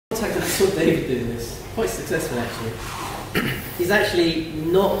contact, I saw David doing this. Quite successful, actually. He's actually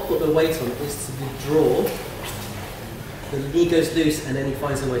not put the weight on it, it's to withdraw. The knee goes loose, and then he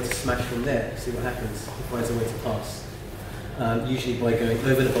finds a way to smash from there. See what happens? He finds a way to pass. Usually by going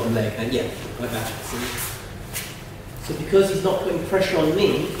over the bottom leg, and yeah, like that. See? So because he's not putting pressure on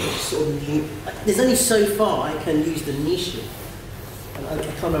me, there's only so far I can use the knee shield. I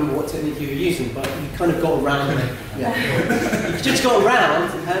can't remember what technique you were using, but you kind of got around it. Yeah. You just got around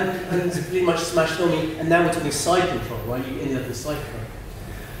and pretty much smashed on me, and now we're talking side control, right? You ended up in side control.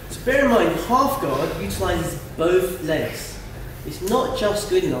 So bear in mind, half guard utilises both legs. It's not just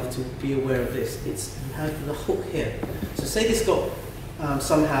good enough to be aware of this. It's you have the hook here. So say this got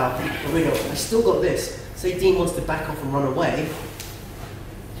somehow, I still got this. Say Dean wants to back off and run away.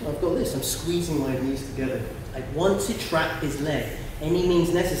 I've got this. I'm squeezing my knees together. I want to trap his leg, any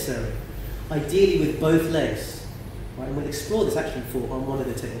means necessary. Ideally with both legs. Right, and we'll explore this actually for one of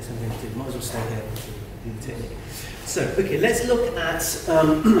the techniques I'm going to do. Might as well stay here and do the technique. So, okay, let's look at,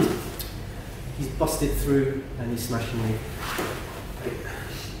 he's busted through and he's smashing me. Okay.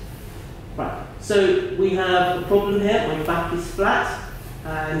 Right, so we have a problem here. My back is flat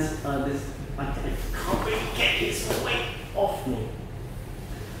and I can't really get his weight off me.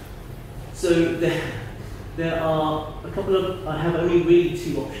 So there are a couple of, I have only really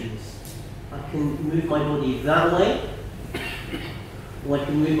two options. I can move my body that way, or I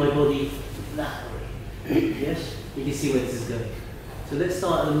can move my body that way. Yes? You can see where this is going. So let's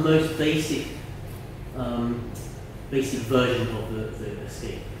start at the most basic version of the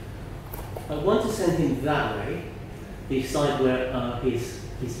escape. I want to send him that way, the side where he's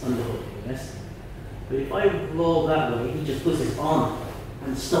underhooking, yes? But if I roll that way, he just puts his arm up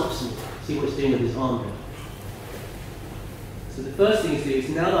and stops me. See what he's doing with his arm there. So the first thing to do is,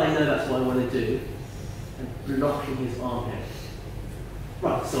 now that I know that's what I want to do, I'm blocking his arm here.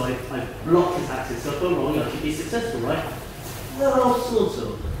 Right, so I've blocked his axis, so if I'm rolling, I should be successful, right? Well, sort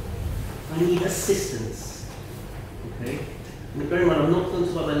of. I need assistance. Okay? And bear in mind, I'm not going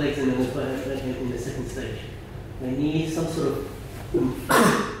to talk about my legs in the second stage. I need some sort of oomph.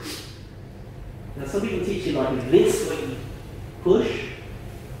 Now, some people teach you like this, where you push.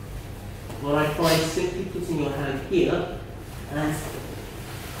 What I find simply putting your hand here and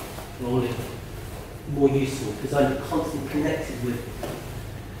rolling more useful, because I'm constantly connected with it.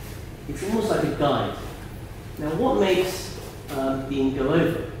 It's almost like a guide. Now, what makes being go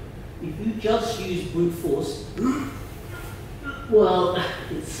over? If you just use brute force, well,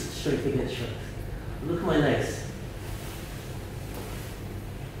 it's strength against strength. Look at my legs.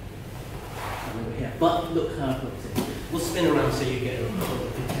 I'm over here. But look how I've got it. We'll spin around so you get a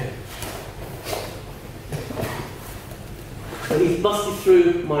picture. So he's busted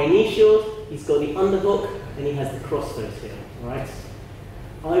through my knee shield, he's got the underhook, and he has the crossbones here, right?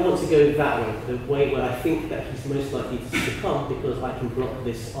 I want to go that way, the way where I think that he's most likely to succumb, because I can block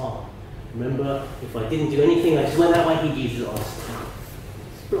this arm. Remember, if I didn't do anything, I just went that way, he'd use his arms.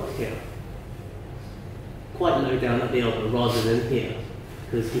 It's blocked here. Quite low down at the elbow rather than here,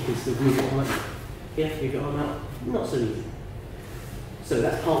 because he can still move your arm out. Here, move your arm out. Not so easy. So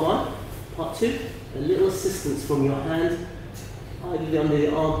that's part one. Part two, a little assistance from your hand, either under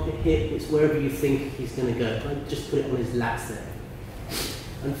the armpit, hip, it's wherever you think he's going to go. I just put it on his lats there.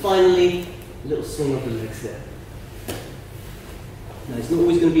 And finally, a little swing of the legs there. Now, it's not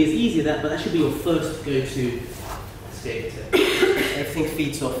always going to be as easy as that, but that should be your first go-to escape technique. Everything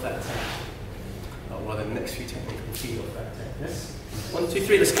feeds off that technique. Oh, well, the next few techniques will feed off that technique. Yes? 1, 2,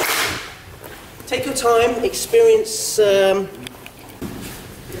 3, let's go. Take your time, experience. Even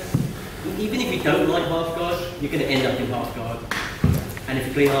if you don't like half guard, you're going to end up in half guard. And if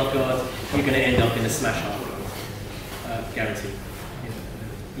you play half guard, you're going to end up in a smash half guard. Guaranteed.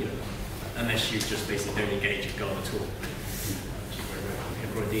 You know, unless you just basically don't engage your guard at all.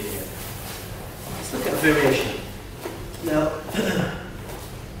 Let's look at variation. Now,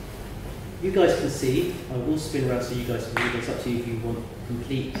 you guys can see, I will spin around so you guys can read. It's up to you if you want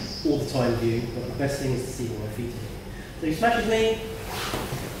complete all the time view, but the best thing is to see where my feet are. So he smashes me.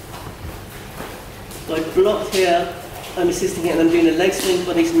 So I blocked here, I'm assisting it, and I'm doing a leg swing,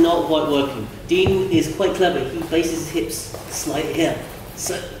 but it's not quite working. Dean is quite clever. He bases his hips slightly here.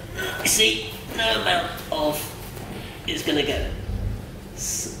 So, you see, no amount of is going to get it.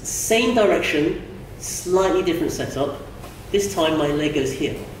 Same direction, slightly different setup. This time my leg goes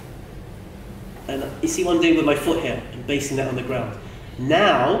here. And you see what I'm doing with my foot here? I'm basing that on the ground.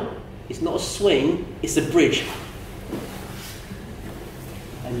 Now, it's not a swing, it's a bridge.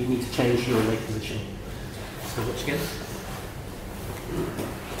 And you need to change your leg position. So watch again.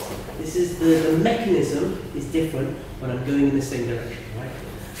 This is the mechanism is different when I'm going in the same direction, right?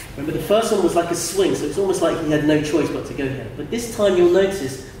 Remember, the first one was like a swing, so it's almost like he had no choice but to go here. But this time you'll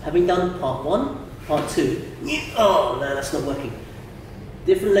notice, having done part 1, part 2, oh no, that's not working.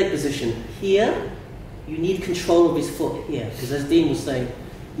 Different leg position. Here, you need control of his foot here, because as Dean was saying,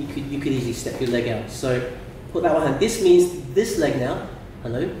 you could easily step your leg out. So put that one hand. This means this leg now,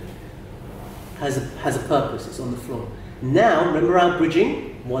 hello, has a purpose. It's on the floor. Now, remember our bridging?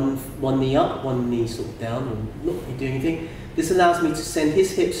 One knee up, one knee sort of down, or not doing anything. This allows me to send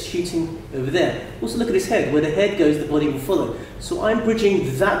his hips shooting over there. Also look at his head. Where the head goes, the body will follow. So I'm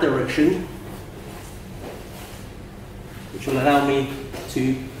bridging that direction, which will allow me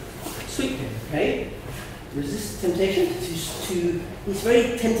to sweep him, okay? Resist temptation to it's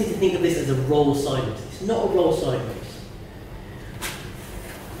very tempting to think of this as a roll sideways. It's not a roll sideways.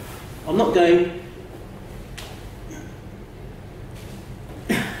 I'm not going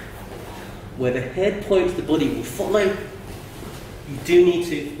where the head points, the body will follow. You do need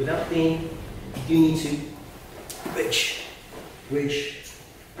to, without being, you do need to bridge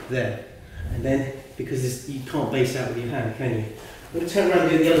there. And then, because you can't base out with your hand, can you? I'm going to turn around and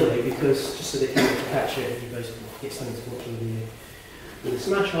do it the other way, because just so that you can catch it and you guys get something to watch on the video. With a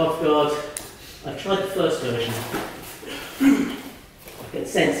smash half guard, I tried the first version. I can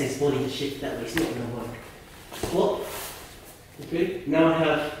sense his body to shift that way, it's not going to work. Swap. Okay, now I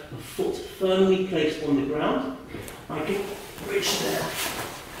have a foot firmly placed on the ground. I can bridge there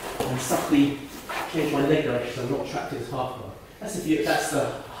and subtly change my leg direction so I'm not trapped in his half guard. That's the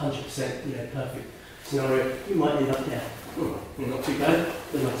 100% perfect scenario. You might end up there. Not too bad.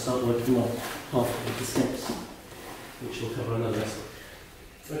 Then I start working on half of the steps, which will cover another lesson.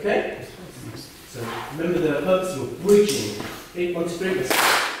 Okay? So remember the purpose of bridging. 8, 1, 2, 3.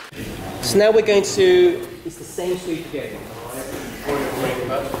 So now we're going to, it's the same sweep again.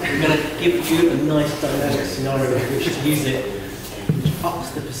 We're going to give you a nice dynamic scenario in which to use it, which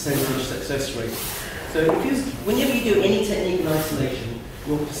ups the percentage success rate. So whenever you do any technique in isolation,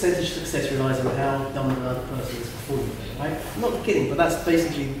 your percentage success relies on how dumb the other person is performing. Right? I'm not kidding, but that's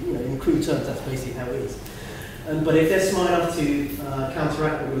basically, in crude terms, that's basically how it is. But if they're smart enough to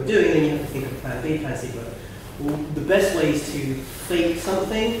counteract what we're doing, then you have to think of plan B, plan C. Well, the best way is to fake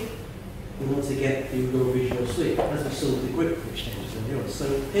something in order to get the real regional sweep, as we saw with the grip exchanges earlier on. So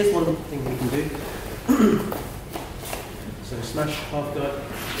here's one thing we can do. So smash, half guard.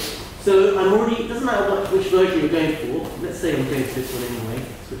 So I'm already, it doesn't matter which version you're going for. Let's say I'm going to this one anyway,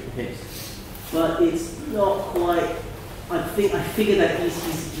 switch my hips. But it's not quite, I figure that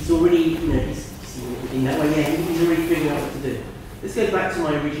he's already, he's seen everything that way. Yeah, he's already figuring out what to do. Let's go back to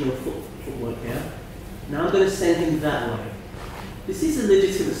my original footwork here. Now I'm going to send him that way. This is a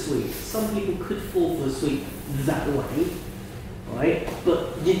legitimate sweep. Some people could fall for a sweep that way, right?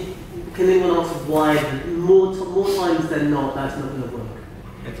 But can anyone answer why? More times than not, that's not going to work.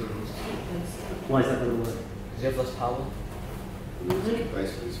 Why is that going to work? Because you have less power.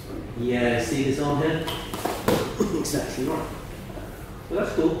 Yeah, see this arm here? Exactly right. Well,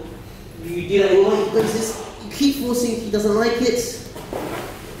 that's cool. You do that anyway, you keep forcing if he doesn't like it.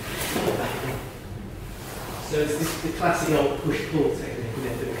 So it's the classic old push-pull technique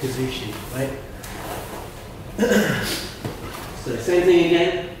with the Kazushi, right? So same thing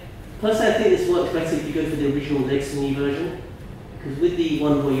again. Personally, I think this works better if you go for the original leg swingy version. Because with the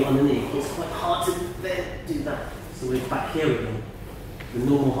one where you're underneath, it's quite hard to then do that. So we're back here again, the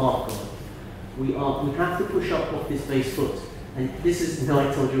normal half guard. We have to push up off this base foot. And this is, no,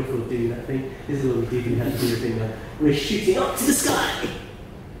 I told you before doing that thing. This is what we do, we have to do the thing now. We're shooting up to the sky.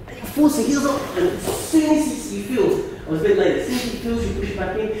 And you're forcing heels up. And as soon as you feel, I was a bit late, as soon as you feel, you push it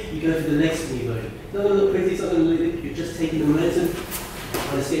back in, you go for the leg swingy version. It's not going to look pretty, it's not going to look, you're just taking the momentum.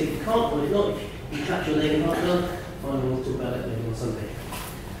 And escape if you can't, or if not, if you catch your leg in half guard, fine, we'll talk about it later on Sunday.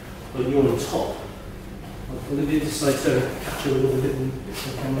 But you're on top. I'm going to do this side so capture a little bit on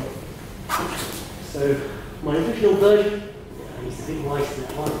camera. So, my original version, he's a bit wise to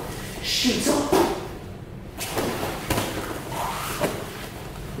that one. Shoots up!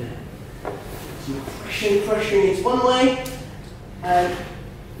 Yeah. So you're pressuring it one way, and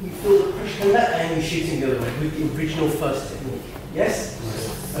you feel the pressure come back, and you're shooting the other way with the original first technique. Yes?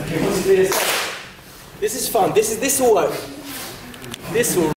 Okay, what's it do this? This is fun. This will work. This will